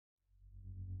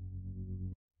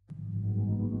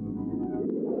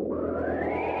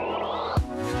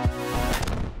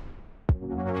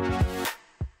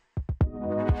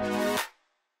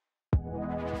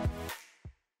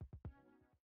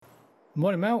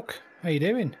Morning, Malk. How you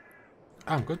doing?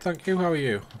 I'm good, thank you. How are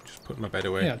you? I'm just putting my bed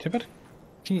away. Yeah, not too bad.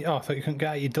 Oh, I thought you couldn't get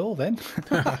out your door then.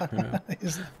 Yeah.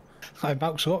 Hi,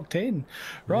 Malk's locked in.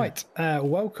 Right,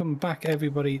 welcome back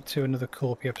everybody to another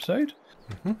Korpi episode.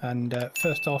 And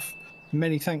first off,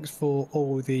 many thanks for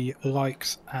all the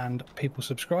likes and people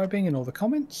subscribing and all the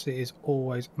comments. It is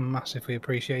always massively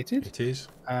appreciated. It is.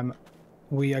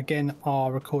 We again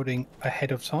are recording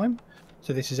ahead of time.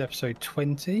 So this is episode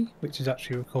 20, which is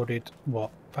actually recorded,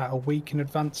 what, about a week in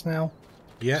advance now?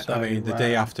 Yeah, So, I mean, the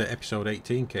day after episode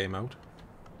 18 came out.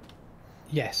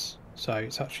 Yes. So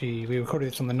it's actually, we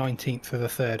recorded this on the 19th of the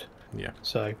 3rd. Yeah.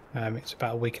 So it's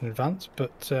about a week in advance.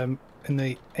 But in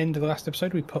the end of the last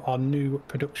episode, we put our new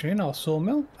production in, our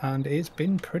sawmill, and it's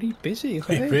been pretty busy. It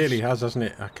really has, hasn't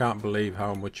it? I can't believe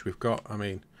how much we've got. I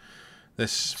mean,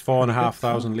 there's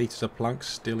 4,500 litres of planks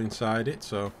still inside it.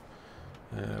 So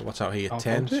what's out here?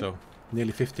 10. So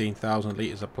nearly 15,000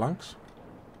 litres of planks.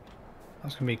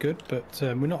 That's going to be good. But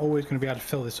we're not always going to be able to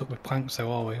fill this up with planks,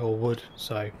 though, are we? Or wood.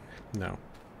 So no.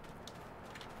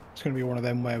 It's going to be one of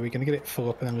them where we're going to get it full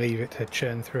up and then leave it to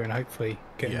churn through and hopefully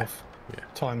get enough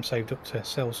time saved up to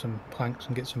sell some planks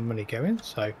and get some money going.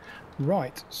 So,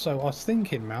 right. So I was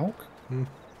thinking, Malk,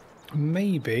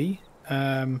 maybe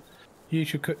you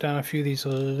should cut down a few of these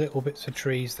little bits of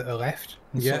trees that are left.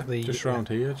 And just round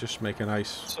here. Just make a nice...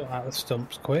 Sort out the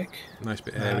stumps quick. Nice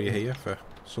bit of area here for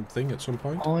something at some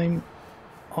point.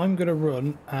 I'm going to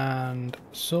run and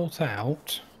sort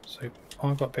out... So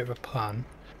I've got a bit of a plan.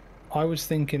 I was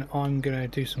thinking I'm going to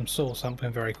do some soil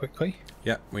sampling very quickly.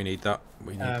 Yeah, we need that.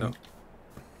 We need that.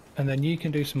 And then you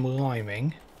can do some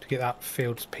liming to get that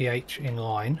field's pH in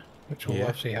line, which will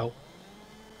obviously help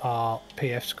our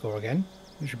PF score again,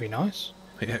 which would be nice.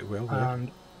 Yeah, it will.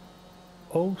 And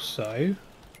also,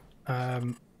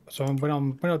 so when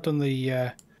I've done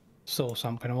the soil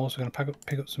sampling, I'm also going to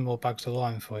pick up some more bags of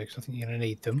lime for you because I think you're going to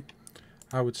need them.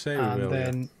 I would say we will. And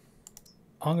then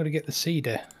I'm going to get the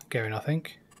seeder going, I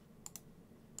think.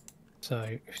 So,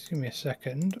 if you give me a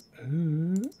second, I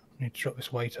need to drop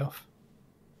this weight off.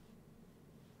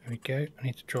 There we go. I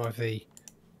need to drive the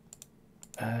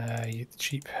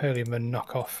cheap Hurleyman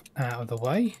knockoff out of the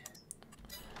way.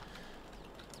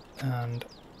 And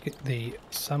get the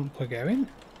sampler going.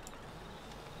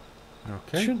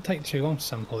 Okay. It shouldn't take too long to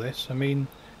sample this. I mean,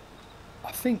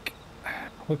 I think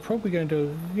we're probably going to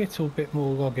do a little bit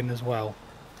more logging as well.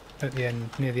 At the end,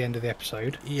 near the end of the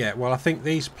episode. Yeah, well, I think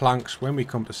these planks, when we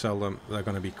come to sell them, they're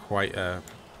going to be quite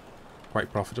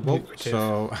profitable. Lucrative.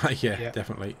 So yeah,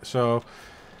 definitely. So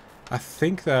I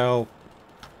think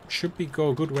should go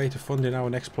a good way to funding our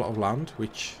next plot of land,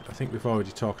 which I think we've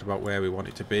already talked about where we want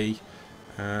it to be,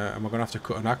 and we're going to have to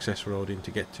cut an access road in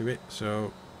to get to it.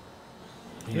 So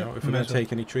you know, if we're going to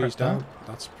take any trees down,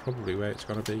 that's probably where it's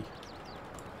going to be.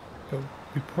 But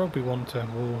we probably want to.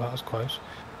 Oh, that was close.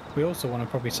 We also want to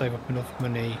probably save up enough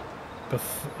money. I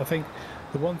think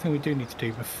the one thing we do need to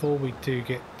do before we do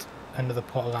get another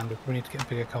plot of land, we need to get a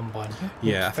bigger combine.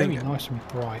 Yeah, I think nice and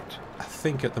bright. I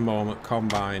think at the moment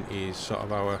combine is sort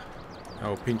of our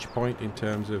pinch point in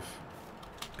terms of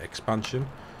expansion.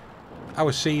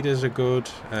 Our seeders are good,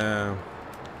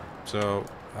 so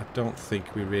I don't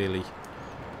think we really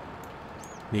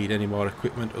need any more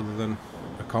equipment other than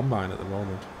a combine at the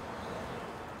moment.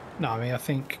 No, I mean, I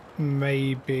think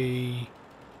maybe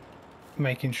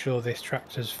making sure this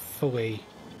tractor's fully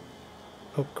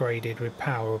upgraded with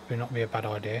power would not be a bad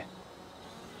idea.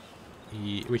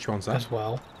 Which one's that? As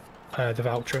well. The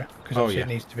Vulture, because obviously it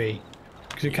needs to be...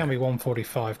 Because it can be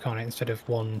 145, can't it, instead of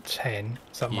 110,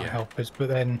 so that might help us. But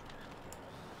then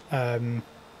I'm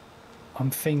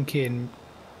thinking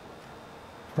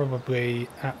probably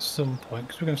at some point,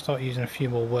 because we're going to start using a few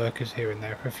more workers here and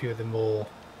there for a few of the more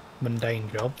mundane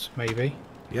jobs, maybe.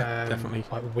 Yeah, definitely.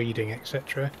 Like weeding,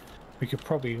 etc. We could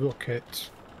probably look at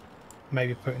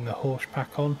maybe putting the horse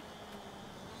pack on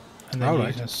and then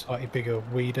using a slightly bigger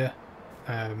weeder,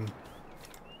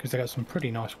 because they got some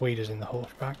pretty nice weeders in the horse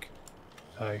pack.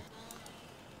 So,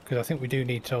 because I think we do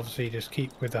need to obviously just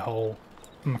keep with the whole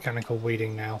mechanical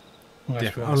weeding now,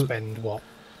 unless we want to spend what,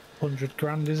 100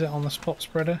 grand is it on the spot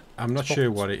spreader? I'm not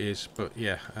sure what it is, but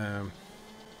yeah.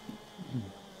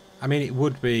 I mean, it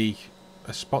would be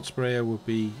a spot sprayer would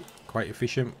be quite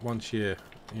efficient once you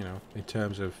know, in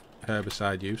terms of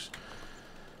herbicide use,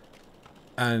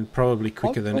 and probably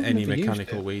quicker than any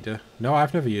mechanical weeder. No,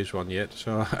 I've never used one yet,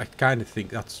 so I kind of think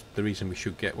that's the reason we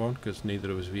should get one, because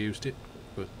neither of us have used it.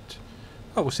 But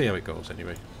we'll see how it goes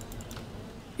anyway.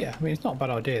 Yeah, I mean, it's not a bad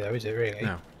idea though, is it really?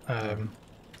 No,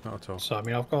 not at all. So I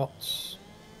mean, I've got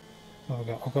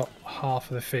half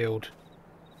of the field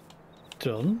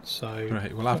done, so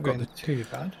right. Well, I've got the too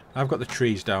bad. I've got the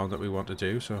trees down that we want to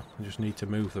do, so I just need to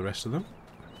move the rest of them.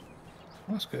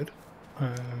 That's good. I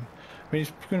mean,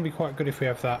 it's going to be quite good if we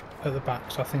have that at the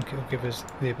back, so I think it'll give us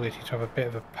the ability to have a bit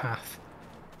of a path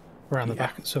around the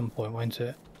back at some point, won't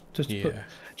it? Just to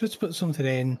put something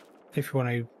in if you want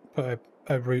to put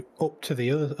a route up to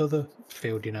the other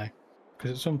field, you know,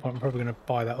 because at some point we're probably going to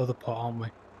buy that other plot, aren't we?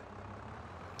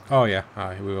 Oh yeah,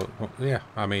 we will. Well, yeah,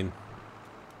 I mean,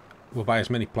 we'll buy as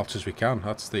many plots as we can.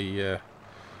 That's the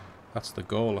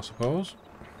goal, I suppose.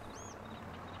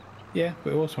 Yeah,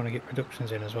 but we also want to get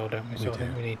productions in as well, don't we? So I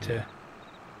think we need to.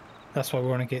 That's why we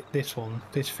want to get this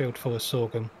field full of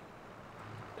sorghum,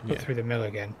 to put through the mill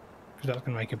again, because that's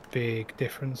going to make a big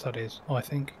difference. That is, I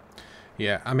think.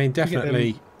 Yeah, I mean,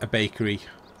 definitely a bakery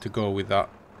to go with that,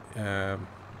 and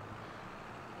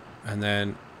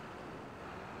then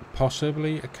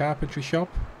possibly a carpentry shop.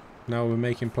 Now we're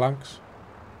making planks.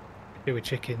 Do with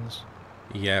chickens.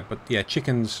 Yeah, but yeah,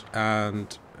 chickens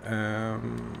and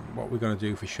what we're going to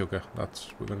do for sugar. We're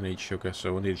going to need sugar,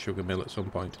 so we'll need a sugar mill at some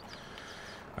point,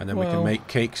 and then we can make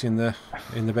cakes in the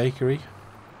bakery.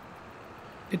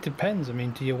 It depends. I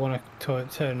mean, do you want to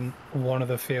turn one of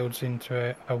the fields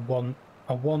into a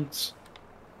one-turn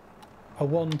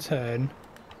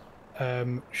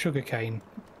sugarcane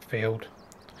field?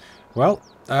 Well,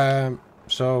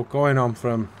 so going on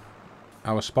from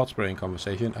our spot spraying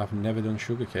conversation, I've never done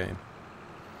sugarcane.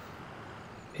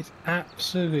 It's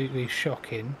absolutely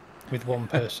shocking with one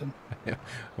person.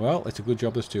 Well, it's a good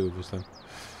job there's two of us then.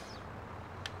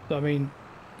 I mean,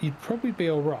 you'd probably be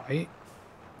all right.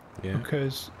 Yeah.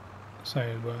 Because,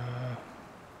 send the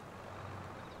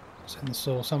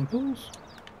soil samples.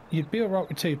 You'd be all right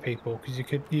with two people because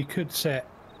you could set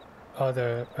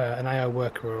either an AO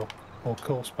worker or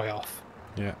course spray off.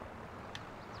 Yeah.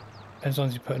 As long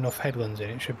as you put enough headlands in,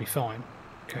 it should be fine.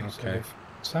 Okay. So we've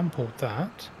sampled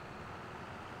that.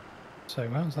 So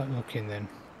how's that looking then,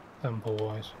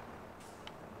 sample-wise?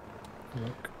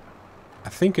 Look. I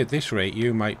think at this rate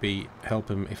you might be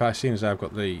helping. If I seem as I've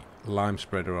got the lime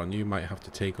spreader on, you might have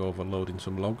to take over loading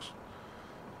some logs.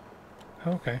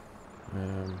 Okay.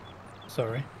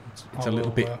 Sorry. It's a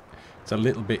little bit. It's a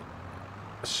little bit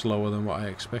slower than what I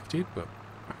expected, but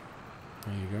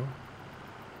there you go.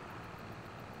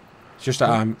 It's just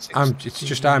that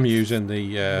I'm using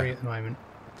the at the moment.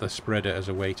 The spreader as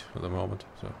a weight at the moment.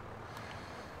 So.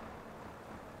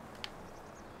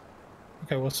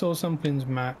 Okay, well, soil sampling's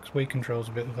max, weed control's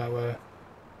a bit lower,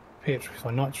 pH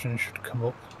refined nitrogen should come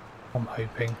up, I'm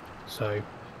hoping. So,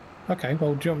 okay,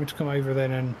 well, do you want me to come over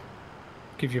then and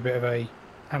give you a bit of a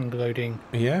hand loading?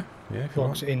 Yeah,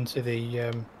 logs into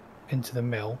the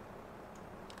mill.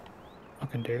 I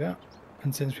can do that.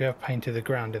 And since we have painted the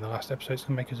ground in the last episode, it's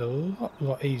going to make us a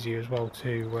lot easier as well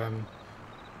to.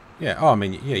 Yeah. Oh, I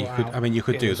mean, yeah, you could. I mean, you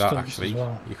could do that actually.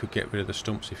 Well. You could get rid of the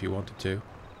stumps if you wanted to.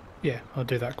 Yeah, I'll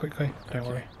do that quickly. Don't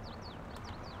worry.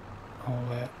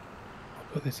 I'll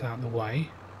put this out of the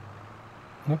way.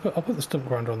 I'll put the stump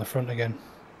grinder on the front again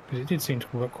because it did seem to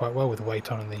work quite well with the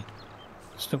weight on and the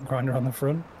stump grinder on the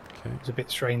front. Okay. It was a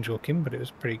bit strange looking, but it was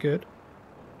pretty good.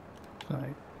 So,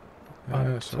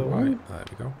 so right, there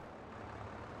we go.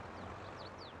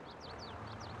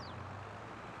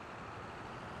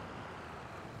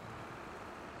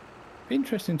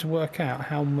 Interesting to work out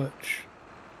how much.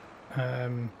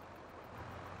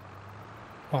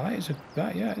 Well, it's a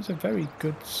very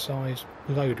good sized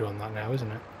loader on that now, isn't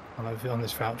it? On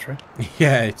this voucher.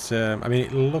 Yeah, it's. I mean,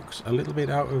 it looks a little bit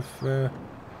out of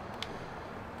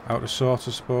sort,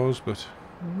 I suppose, but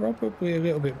probably a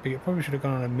little bit bigger. Probably should have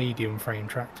gone on a medium frame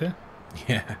tractor.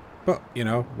 Yeah, but you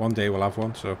know, one day we'll have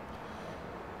one, so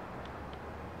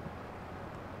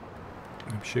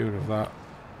I'm sure of that.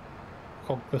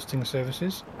 Cog busting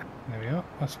services. There we are.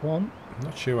 That's one. I'm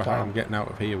not sure how I'm getting out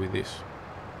of here with this.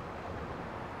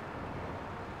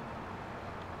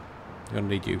 I'm going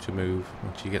to need you to move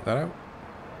once you get that out.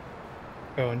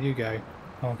 Go on, you go.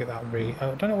 I'll get that really...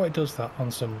 I don't know why it does that on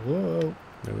some... Whoa.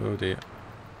 Oh dear.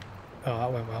 Oh,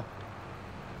 that went well.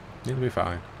 It'll be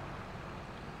fine.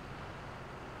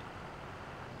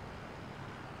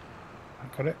 I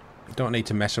got it. You don't need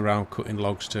to mess around cutting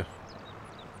logs to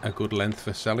a good length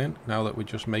for selling, now that we're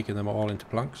just making them all into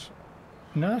planks.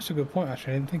 No, that's a good point,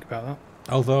 actually. I didn't think about that.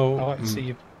 Although, I like to see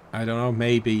you... I don't know,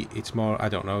 maybe it's more... I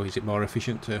don't know, is it more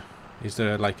efficient to... Is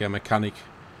there like a mechanic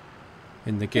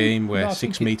in the game where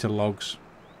 6-metre logs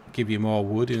give you more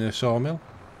wood in a sawmill?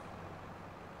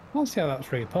 I don't see how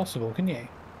that's really possible, can you?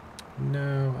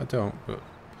 No, I don't, but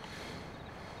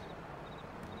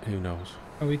who knows?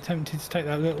 Are we tempted to take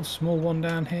that little small one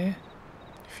down here?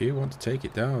 If you want to take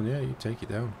it down, yeah, you take it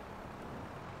down.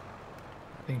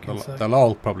 Thinking so. They'll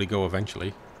all probably go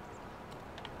eventually.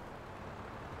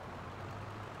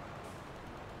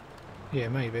 Yeah,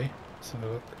 maybe. Let's have a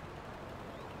look.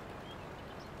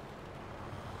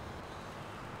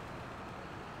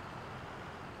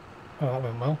 Oh, that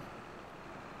went well.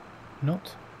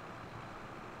 Not.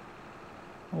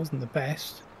 That wasn't the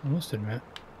best, I must admit.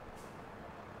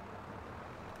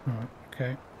 Right,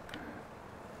 okay.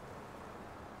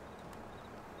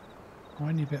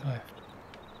 Tiny bit left.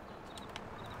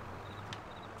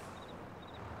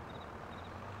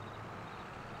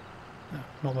 No,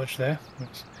 not much there.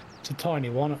 It's a tiny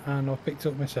one, and I've picked it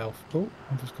up myself. Oh,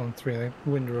 I've just gone through the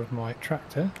window of my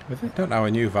tractor with it. I don't know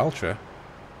a new Valtra.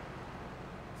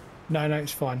 No,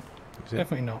 it's fine.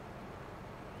 Definitely not.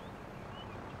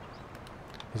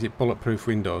 Is it bulletproof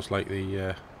windows like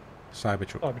the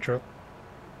Cybertruck? Cybertruck.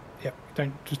 Yep.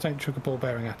 Just don't chuck a ball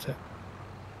bearing at it.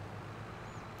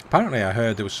 Apparently, I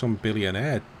heard there was some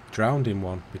billionaire drowned in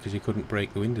one because he couldn't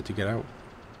break the window to get out.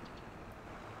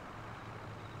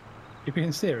 You're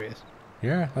being serious?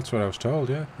 Yeah, that's what I was told.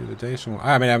 Yeah, the other day.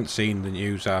 I mean, I haven't seen the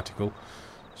news article,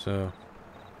 so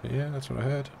but yeah, that's what I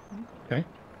heard. Okay.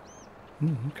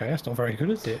 Okay, that's not very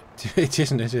good, is it? It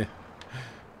isn't, is it?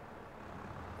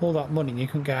 All that money, you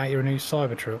couldn't get out your new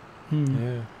Cybertruck.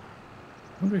 Yeah.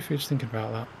 I wonder if you're just thinking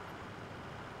about that.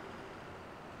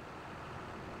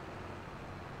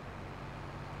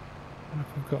 I wonder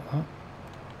if I've got that.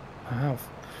 I have.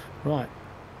 Right.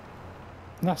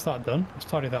 That's that done. Let's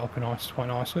tidy that up quite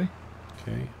nicely.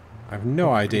 Okay. I have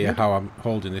no idea how I'm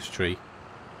holding this tree.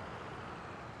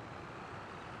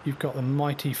 You've got the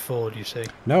mighty Ford, you see.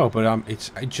 No, but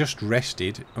it just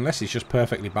rested, unless it's just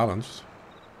perfectly balanced.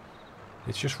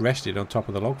 It's just rested on top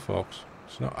of the log forks.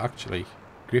 It's not actually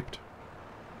gripped.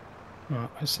 Right,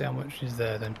 let's see how much is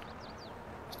there then.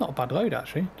 It's not a bad load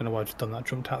actually. Don't know why I've just done that.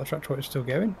 Jumped out the tractor while it's still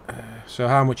going. So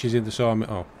how much is in the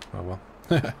sawmill? Oh well.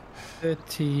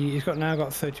 30. He's now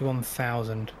got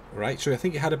 31,000. Right. So I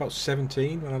think it had about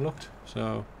 17 when I looked.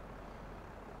 So.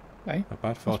 Okay. Not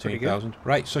bad. 14,000.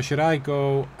 Right. So should I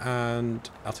go and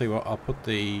I'll tell you what. I'll put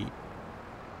the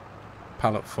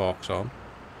pallet forks on.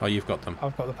 Oh, you've got them.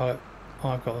 I've got the pallet.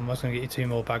 I've got them. I was going to get you 2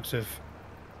 more bags of.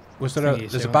 Was there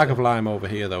there's a bag of lime over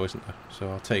here though, isn't there? So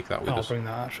I'll take that with us. I'll bring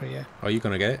that actually, yeah. Are you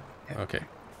going to get it? Yeah. Okay.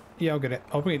 Yeah, I'll get it.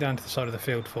 I'll bring it down to the side of the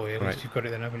field for you. At right. least you've got it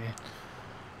then, haven't you?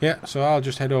 Yeah, so I'll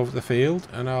just head over to the field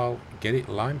and I'll get it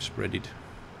lime spreaded.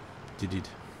 Did.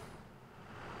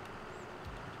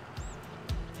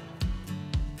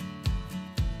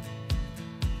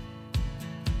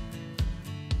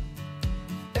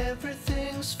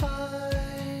 Everything's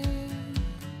fine.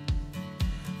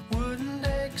 Wouldn't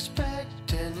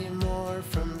expect any more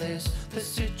from this. The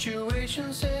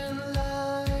situation's in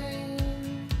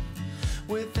line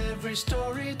with every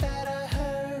story that I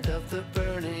heard of the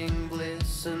burning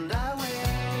bliss, and I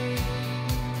wait,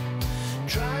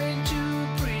 trying to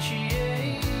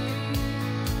appreciate,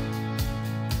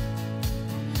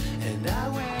 and I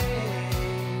wait,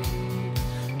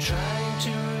 trying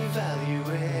to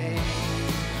evaluate.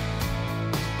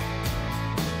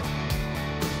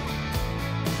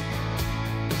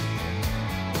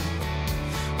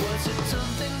 Was it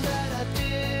something that I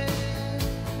did?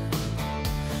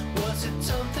 Was it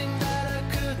something that I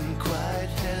couldn't quite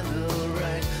handle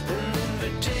right? An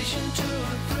invitation to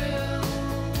a thrill,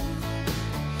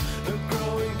 a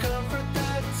growing comfort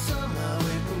that somehow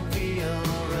it will be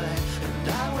alright. And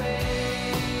I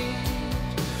wait,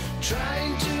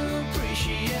 trying to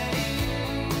appreciate,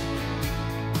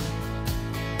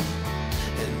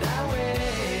 and I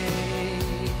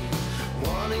wait,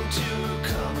 wanting to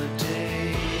accommodate.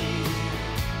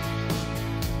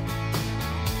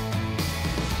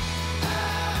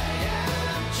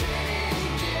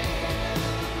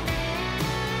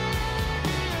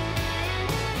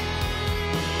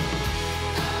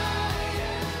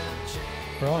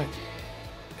 Right.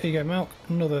 Here you go, Malk.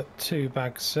 Another 2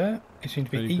 bags there. You seem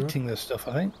to be Very good. eating this stuff,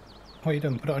 I think. What you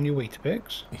done? Put it on your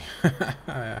Weetabix?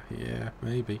 Yeah,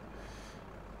 maybe.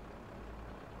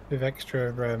 With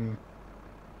extra,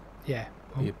 yeah.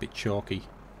 Be a bit chalky.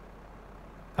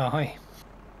 Oh, hi.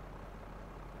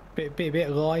 Bit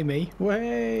limey.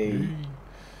 Way.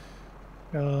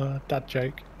 Oh, dad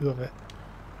joke. Love it.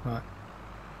 Right.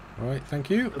 Right,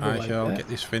 thank you. Double I load shall there. get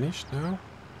this finished now.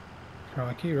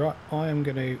 Crikey, right. I am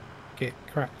going to get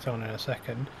cracked on in a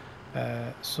second.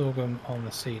 Sorghum on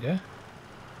the cedar.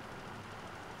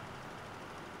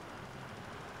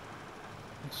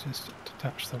 Let's just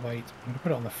detach the weight. I'm going to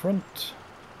put it on the front.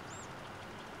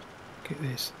 Get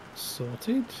this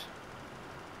sorted.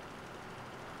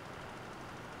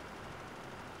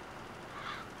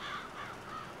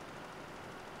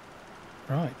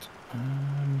 Right.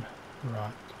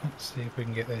 Right, let's see if we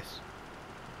can get this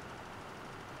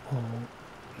all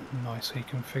nicely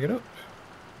configured up.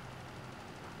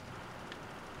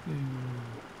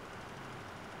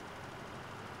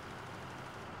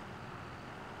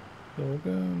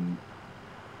 Sorghum.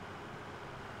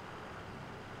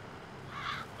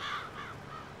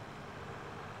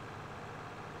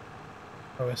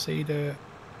 Throw a seeder.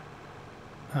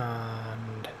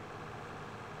 And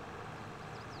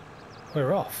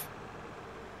we're off.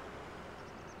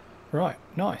 Right,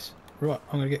 nice. Right,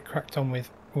 I'm going to get cracked on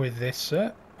with this,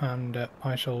 sir, and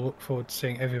I shall look forward to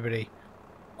seeing everybody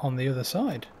on the other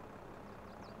side.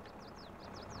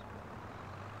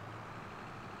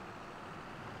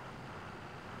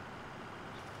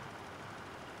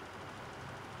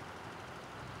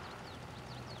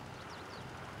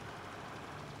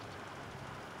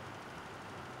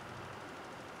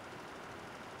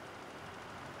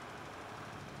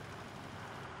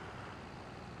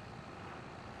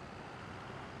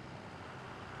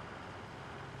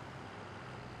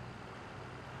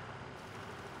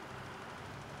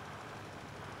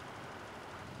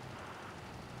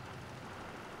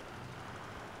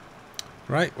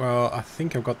 Right, well, I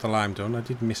think I've got the lime done. I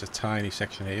did miss a tiny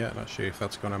section here. I'm not sure if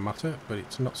that's going to matter, but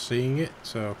it's not seeing it,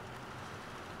 so...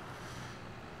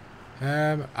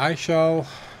 I shall...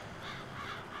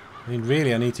 I mean,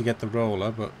 really, I need to get the roller,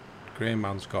 but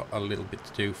GrainMans got a little bit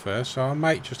to do first, so I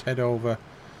might just head over,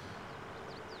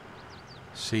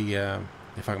 see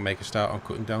if I can make a start on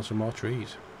cutting down some more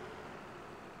trees.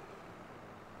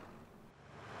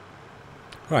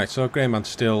 Right, so GrainMan's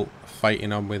still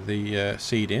fighting on with the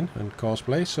seeding and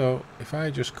cosplay, so if I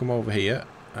just come over here,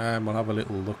 we'll have a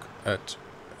little look at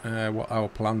what our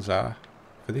plans are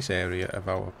for this area of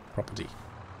our property.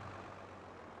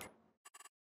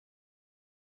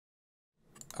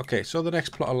 Okay, so the next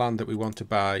plot of land that we want to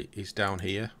buy is down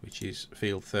here, which is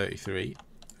field 33,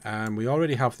 and we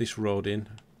already have this road in.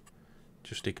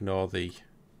 Just ignore the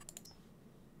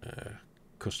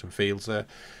custom fields there.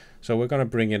 So we're going to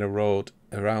bring in a road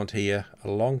around here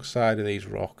alongside of these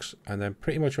rocks, and then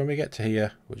pretty much when we get to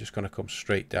here we're just going to come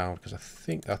straight down, because I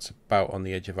think that's about on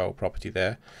the edge of our property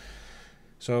there.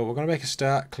 So we're going to make a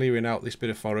start clearing out this bit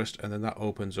of forest, and then that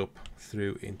opens up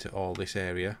through into all this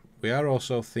area. We are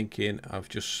also thinking of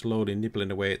just slowly nibbling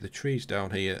away at the trees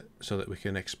down here so that we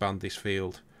can expand this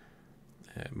field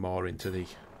more into the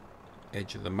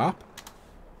edge of the map.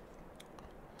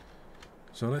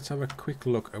 So let's have a quick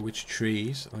look at which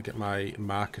trees. I'll get my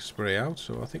marker spray out.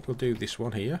 So I think we'll do this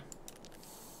one here.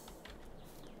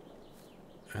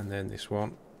 And then this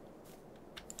one.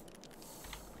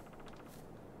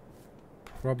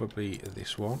 Probably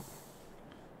this one.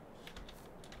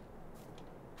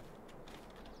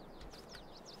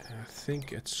 I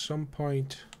think at some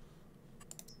point...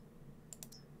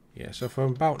 Yeah, so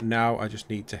from about now I just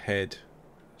need to head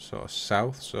sort of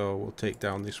south. So we'll take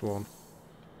down this one.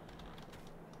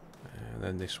 And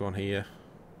then this one here.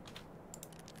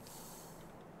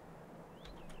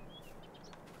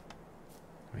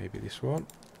 Maybe this one.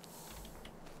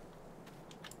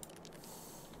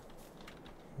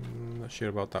 Not sure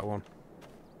about that one.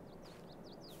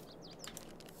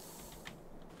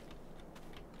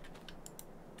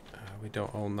 We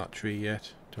don't own that tree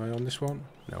yet. Do I own this one?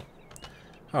 No.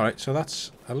 Alright, so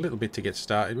that's a little bit to get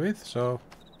started with. So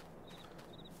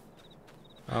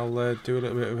I'll do a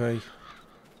little bit of a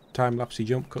time-lapsey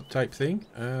jump cut type thing,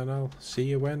 and I'll see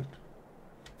you when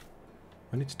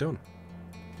it's done.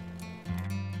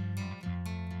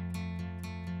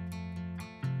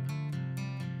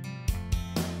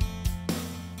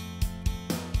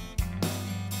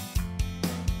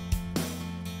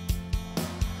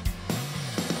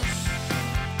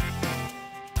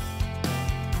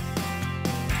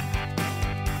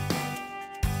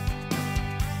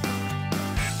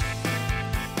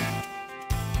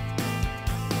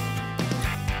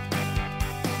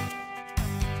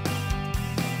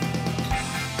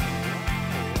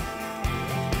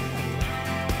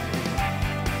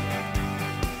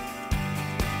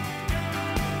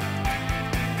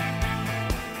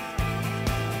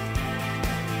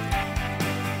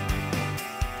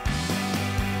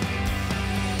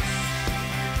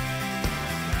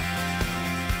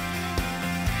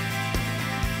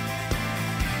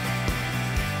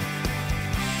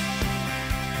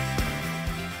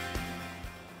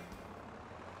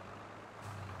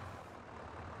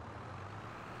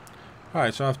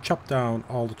 Alright, so I've chopped down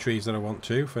all the trees that I want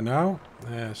to for now.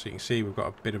 So you can see we've got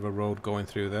a bit of a road going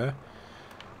through there.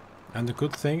 And the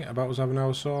good thing about us having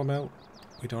our sawmill,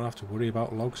 we don't have to worry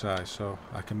about log size, so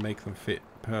I can make them fit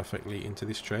perfectly into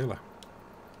this trailer.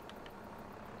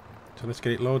 So let's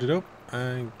get it loaded up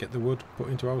and get the wood put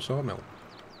into our sawmill.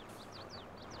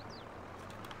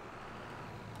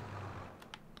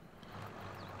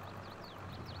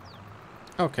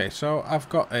 Okay, so I've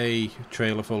got a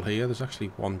trailer full here. There's actually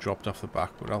one dropped off the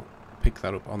back, but I'll pick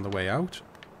that up on the way out,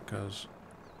 because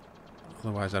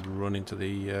otherwise I'd run into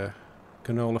the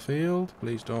canola field.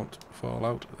 Please don't fall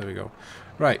out. There we go.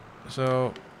 Right,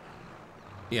 so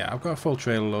yeah, I've got a full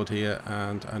trailer load here,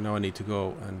 and I know I need to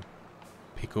go and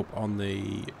pick up on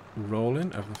the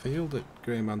rolling of the field that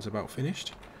GrainMans about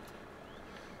finished.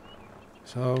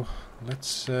 So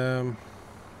let's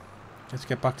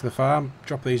get back to the farm,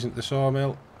 drop these into the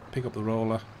sawmill, pick up the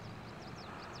roller,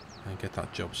 and get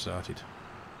that job started.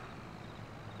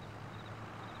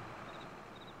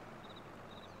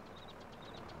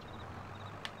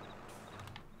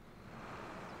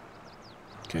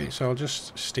 Okay, so I'll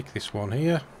just stick this one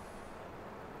here.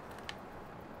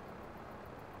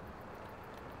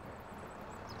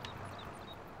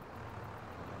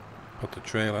 Put the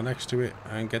trailer next to it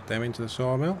and get them into the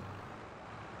sawmill.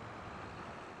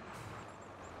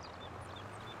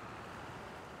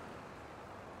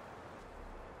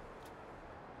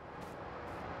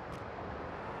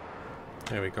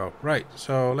 There we go. Right,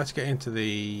 so let's get into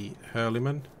the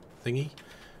hurleyman thingy,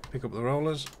 pick up the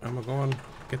rollers, and we'll go and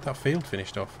get that field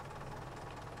finished off.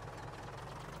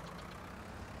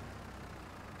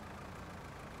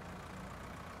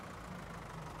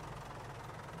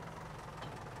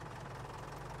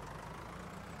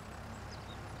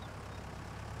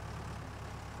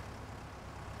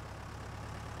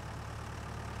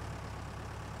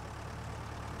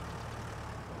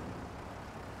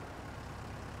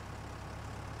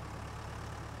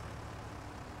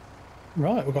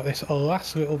 Right, we've got this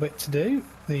last little bit to do.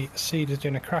 The seeder's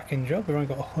doing a cracking job. We've only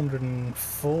got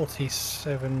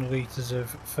 147 litres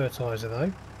of fertiliser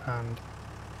though, and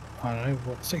I don't know,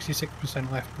 what,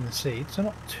 66% left in the seed, so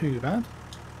not too bad.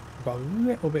 We've got a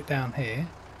little bit down here.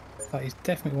 That is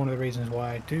definitely one of the reasons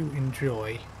why I do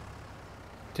enjoy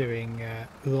doing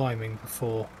liming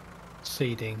before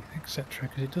seeding, etc.,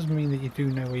 because it does mean that you do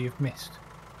know where you've missed.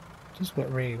 It does work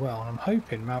really well, and I'm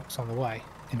hoping milk's on the way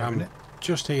in a minute.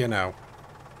 Just here now.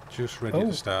 Just ready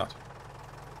to start.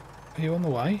 Are you on the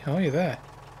way? Are you there?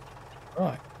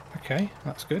 Right. Okay,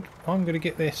 that's good. I'm going to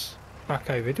get this back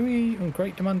over. Do we on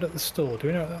great demand at the store? Do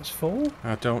we know what that's for?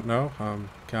 I don't know.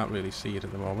 Can't really see it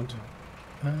at the moment.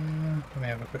 Let me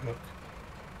have a quick look.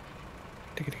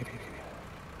 So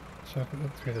I can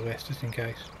look through the list just in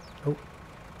case. Oh,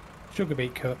 sugar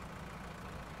beet cut.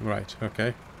 Right.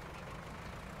 Okay.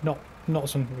 Not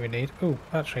something we need. Oh,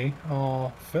 actually,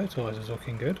 our fertiliser's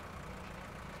looking good.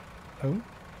 Oh,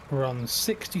 we're on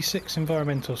 66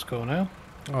 environmental score now.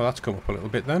 Oh, that's come up a little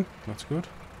bit then. That's good.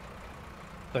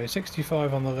 So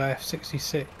 65 on the left,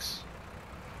 66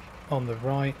 on the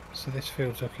right. So this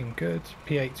field's looking good.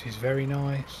 pH is very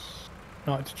nice.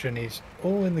 Nitrogen is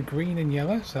all in the green and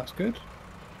yellow, so that's good.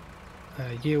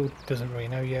 Yield doesn't really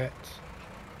know yet.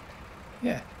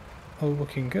 Yeah, all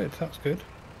looking good. That's good.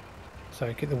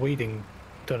 So get the weeding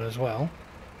done as well.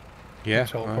 Yeah.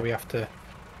 So I'll probably have to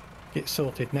get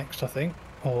sorted next, I think,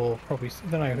 or probably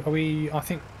I don't know. Are we? I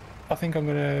think I'm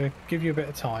gonna give you a bit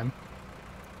of time.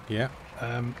 Yeah.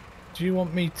 Do you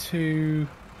want me to?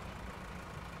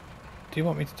 Do you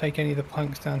want me to take any of the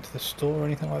planks down to the store or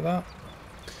anything like that?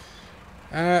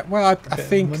 Well, I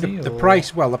think the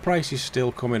price. Well, the price is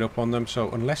still coming up on them. So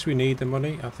unless we need the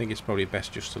money, I think it's probably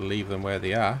best just to leave them where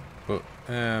they are. But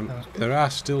there are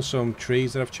still some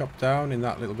trees that I've chopped down in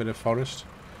that little bit of forest.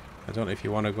 I don't know if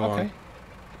you want to go and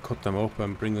cut them up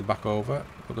and bring them back over,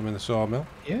 put them in the sawmill.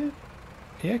 Yeah,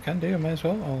 can do. I may as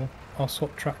well. I'll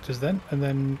swap tractors then, and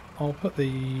then I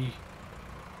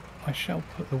shall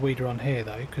put the weeder on here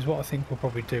though, because what I think we'll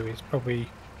probably do is probably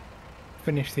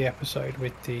finish the episode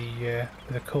with the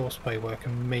course play work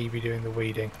and maybe doing the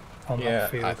weeding on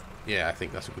that field. I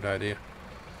think that's a good idea.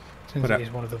 Since it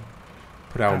is one of the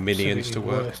put our minions to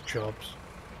work. Worst jobs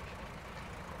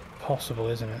possible,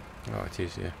 isn't it? Oh, it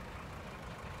is, yeah.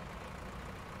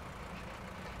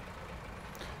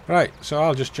 Right, so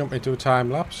I'll just jump into a time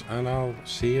lapse and I'll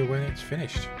see you when it's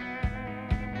finished.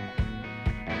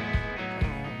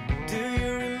 Do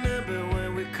you remember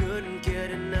when we couldn't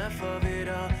get enough of it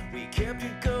all? We kept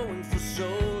it going for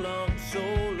so long, so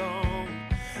long.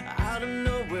 I don't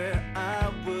know where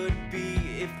I would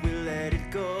be if we let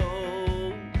it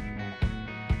go.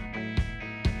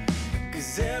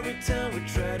 'Cause every time we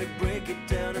try to break it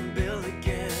down and build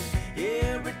again,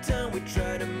 yeah, every time we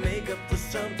try to make up for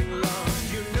something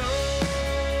lost, you know,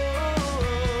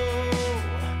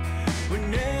 we're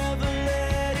never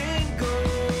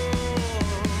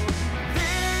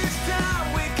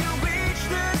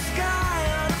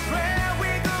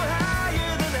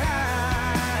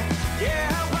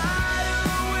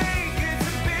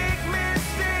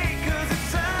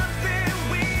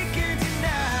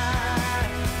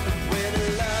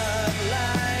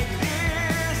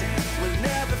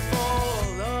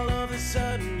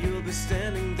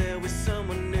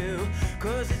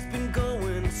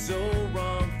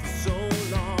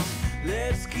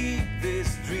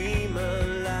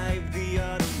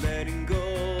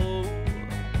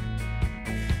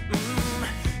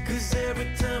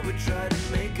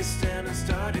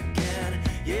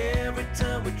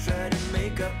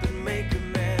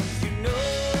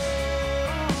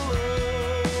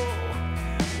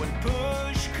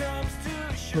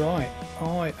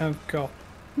I have got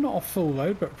not a full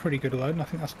load, but a pretty good load, and I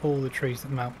think that's all the trees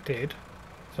that Mount did.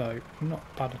 So not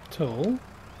bad at all.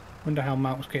 Wonder how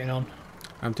Mount's getting on.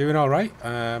 I'm doing all right.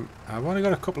 I've only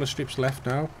got a couple of strips left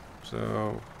now,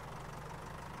 so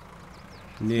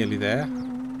nearly there.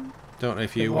 Don't know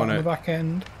if you want to. Back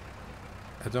end.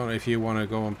 I don't know if you want to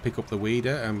go and pick up the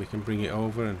weeder, and we can bring it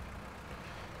over and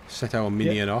set our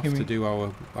minion off to do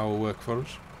our work for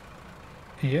us.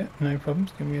 Yeah, no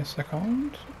problems. Give me a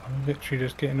second. I'm literally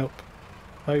just getting up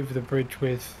over the bridge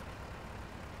with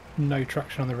no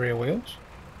traction on the rear wheels.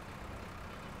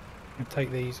 And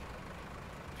take these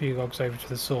few logs over to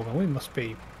the sawmill. We must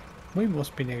be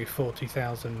nearly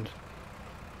 40,000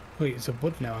 litres of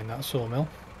wood now in that sawmill,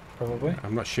 probably.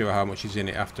 I'm not sure how much is in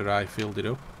it after I filled it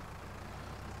up.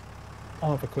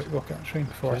 I'll have a quick look actually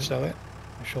before I sell it.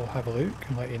 I shall have a look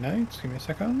and let you know. Just give me a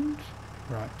second.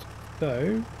 Right,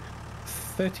 so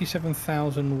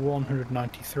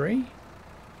 37,193.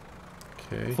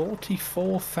 Okay.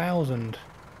 44,000.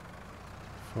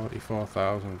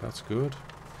 44,000. That's good.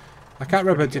 I can't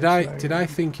remember. Did I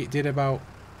think it did about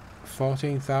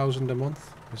 14,000 a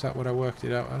month? Is that what I worked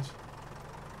it out as?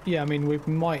 Yeah, I mean we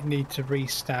might need to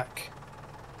restack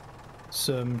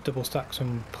some double stack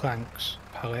some planks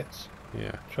pallets.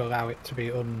 Yeah. To allow it to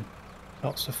be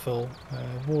not so full.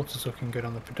 Water's looking good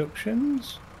on the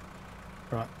productions.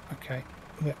 Right. Okay.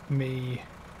 Let me.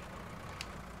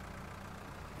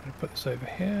 I'm gonna put this over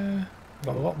here. I've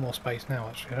got a lot more space now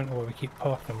actually. I don't know why we keep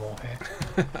parking them all here.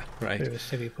 Right. Bit of a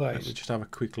silly place. Let me just have a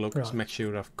quick look to make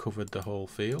sure I've covered the whole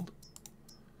field.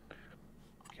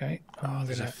 Okay.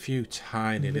 There's a few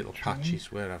tiny little patches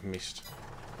where I've missed.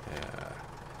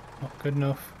 Not good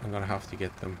enough. I'm gonna have to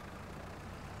get them.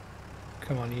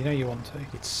 Come on, you know you want to.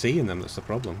 It's seeing them that's the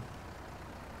problem.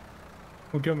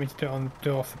 Well, do you want me to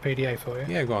do off the PDA for you?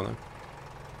 Yeah, go on then.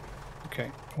 Okay,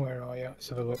 where are you? Let's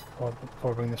have a look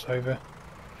before I bring this over.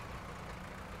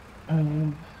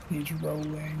 Needs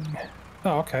rolling.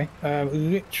 Oh, okay.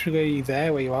 Literally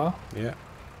there where you are. Yeah.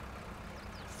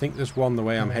 I think there's one the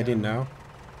way I'm heading now.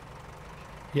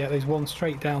 Yeah, there's one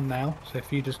straight down now. So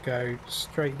if you just go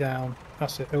straight down,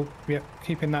 that's it. Oh, yep.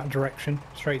 Keep in that direction,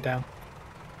 straight down.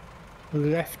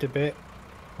 Left a bit,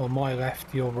 or my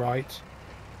left, your right.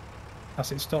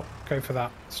 That's it. Stop. Go for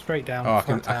that. Straight down. Oh, I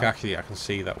can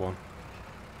see that one.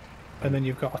 And then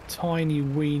you've got a tiny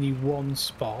weeny one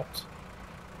spot.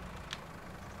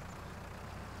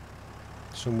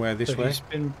 Somewhere this way?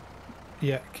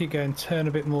 Yeah, keep going. Turn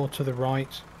a bit more to the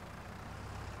right.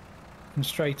 And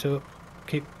straight up.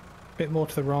 Keep a bit more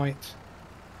to the right.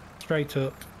 Straight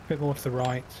up. A bit more to the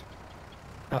right.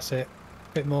 That's it.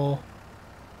 A bit more.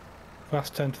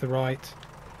 Last turn to the right.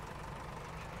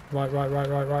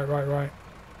 Right.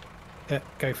 Yeah,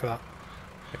 go for that.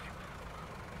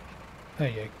 There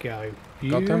you go.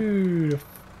 Beautiful.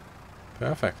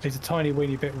 Perfect. There's a tiny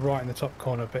weeny bit right in the top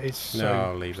corner, but it's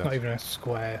I'll leave that. Not even a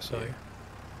square, so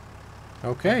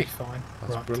okay, fine.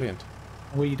 That's right. Brilliant.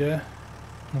 Weeder.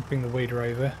 I'll bring the weeder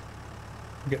over.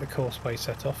 Get the core space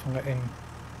set off and let him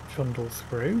trundle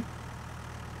through.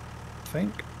 I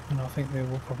think, and I think we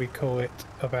will probably call it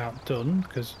about done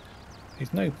because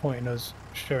there's no point in us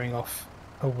showing off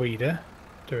a weeder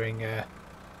during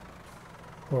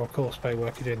or a core space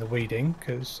worker doing the weeding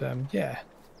because yeah.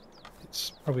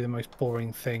 It's probably the most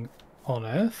boring thing on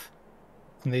earth,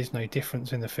 and there's no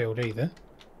difference in the field either.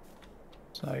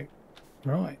 So,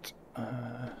 right,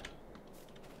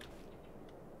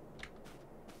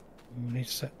 we need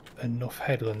to set enough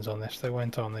headlands on this. They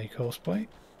went on the course plate.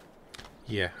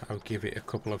 Yeah, I'll give it a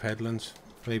couple of headlands,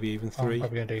 maybe even 3. I'm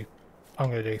gonna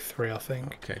do 3, I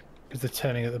think. Okay. Because the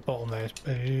turning at the bottom there is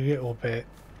a little bit.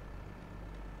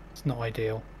 It's not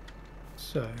ideal.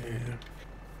 So. Yeah.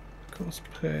 Course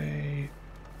play,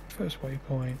 first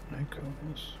waypoint, no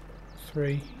course.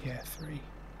 3, yeah, 3.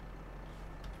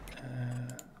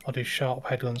 I'll do sharp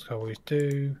headlands, I always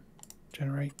do.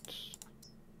 Generate.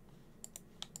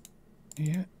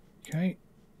 Yeah, okay.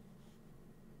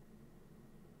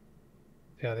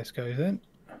 See how this goes then.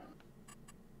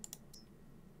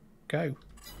 Go.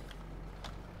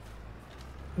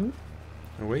 Ooh.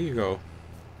 Away you go.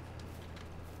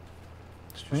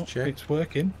 Let's just check. It's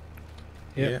working.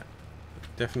 Yep. Yeah.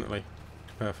 Definitely.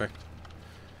 Perfect.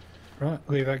 Right,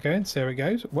 leave that going, see how it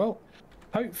goes. Well,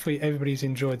 hopefully everybody's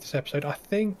enjoyed this episode. I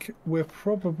think we're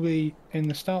probably, in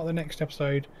the start of the next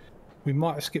episode, we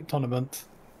might have skipped on a month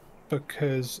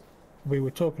because we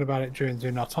were talking about it during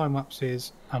doing our time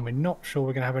lapses and we're not sure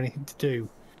we're going to have anything to do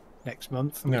next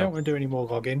month. And we don't want to do any more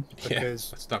logging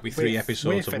because that'll be 3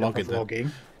 episodes of logging.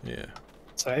 Yeah.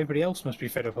 So everybody else must be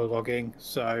fed up with logging.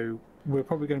 So we're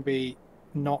probably going to be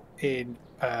not in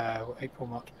April,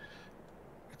 March.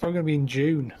 probably going to be in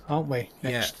June, aren't we?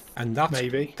 Next, yeah, and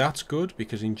that's good,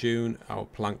 because in June our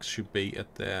planks should be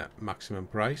at their maximum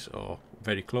price or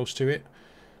very close to it,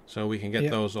 so we can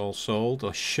get those all sold.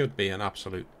 There should be an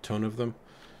absolute ton of them.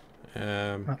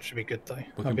 That should be good though.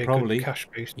 We That'd can be a probably good cash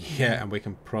boost. yeah, and we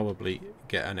can probably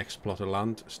get an next plot of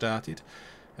land started.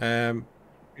 And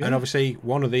obviously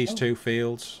one of these two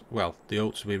fields, well, the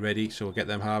oats will be ready, so we'll get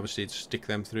them harvested, stick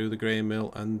them through the grain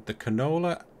mill, and the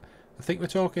canola, I think we're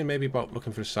talking maybe about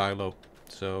looking for a silo,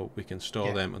 so we can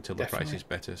store them until the price is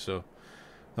better. So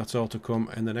that's all to come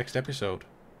in the next episode.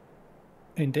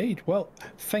 Indeed. Well,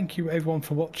 thank you everyone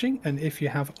for watching, and if you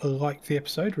have liked the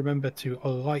episode, remember to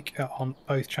like it on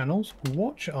both channels,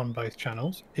 watch it on both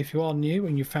channels. If you are new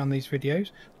and you found these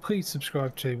videos, please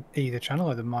subscribe to either channel,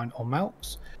 either mine or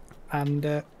Malk's,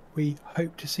 and we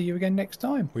hope to see you again next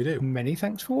time. We do. Many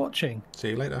thanks for watching. See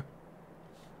you later.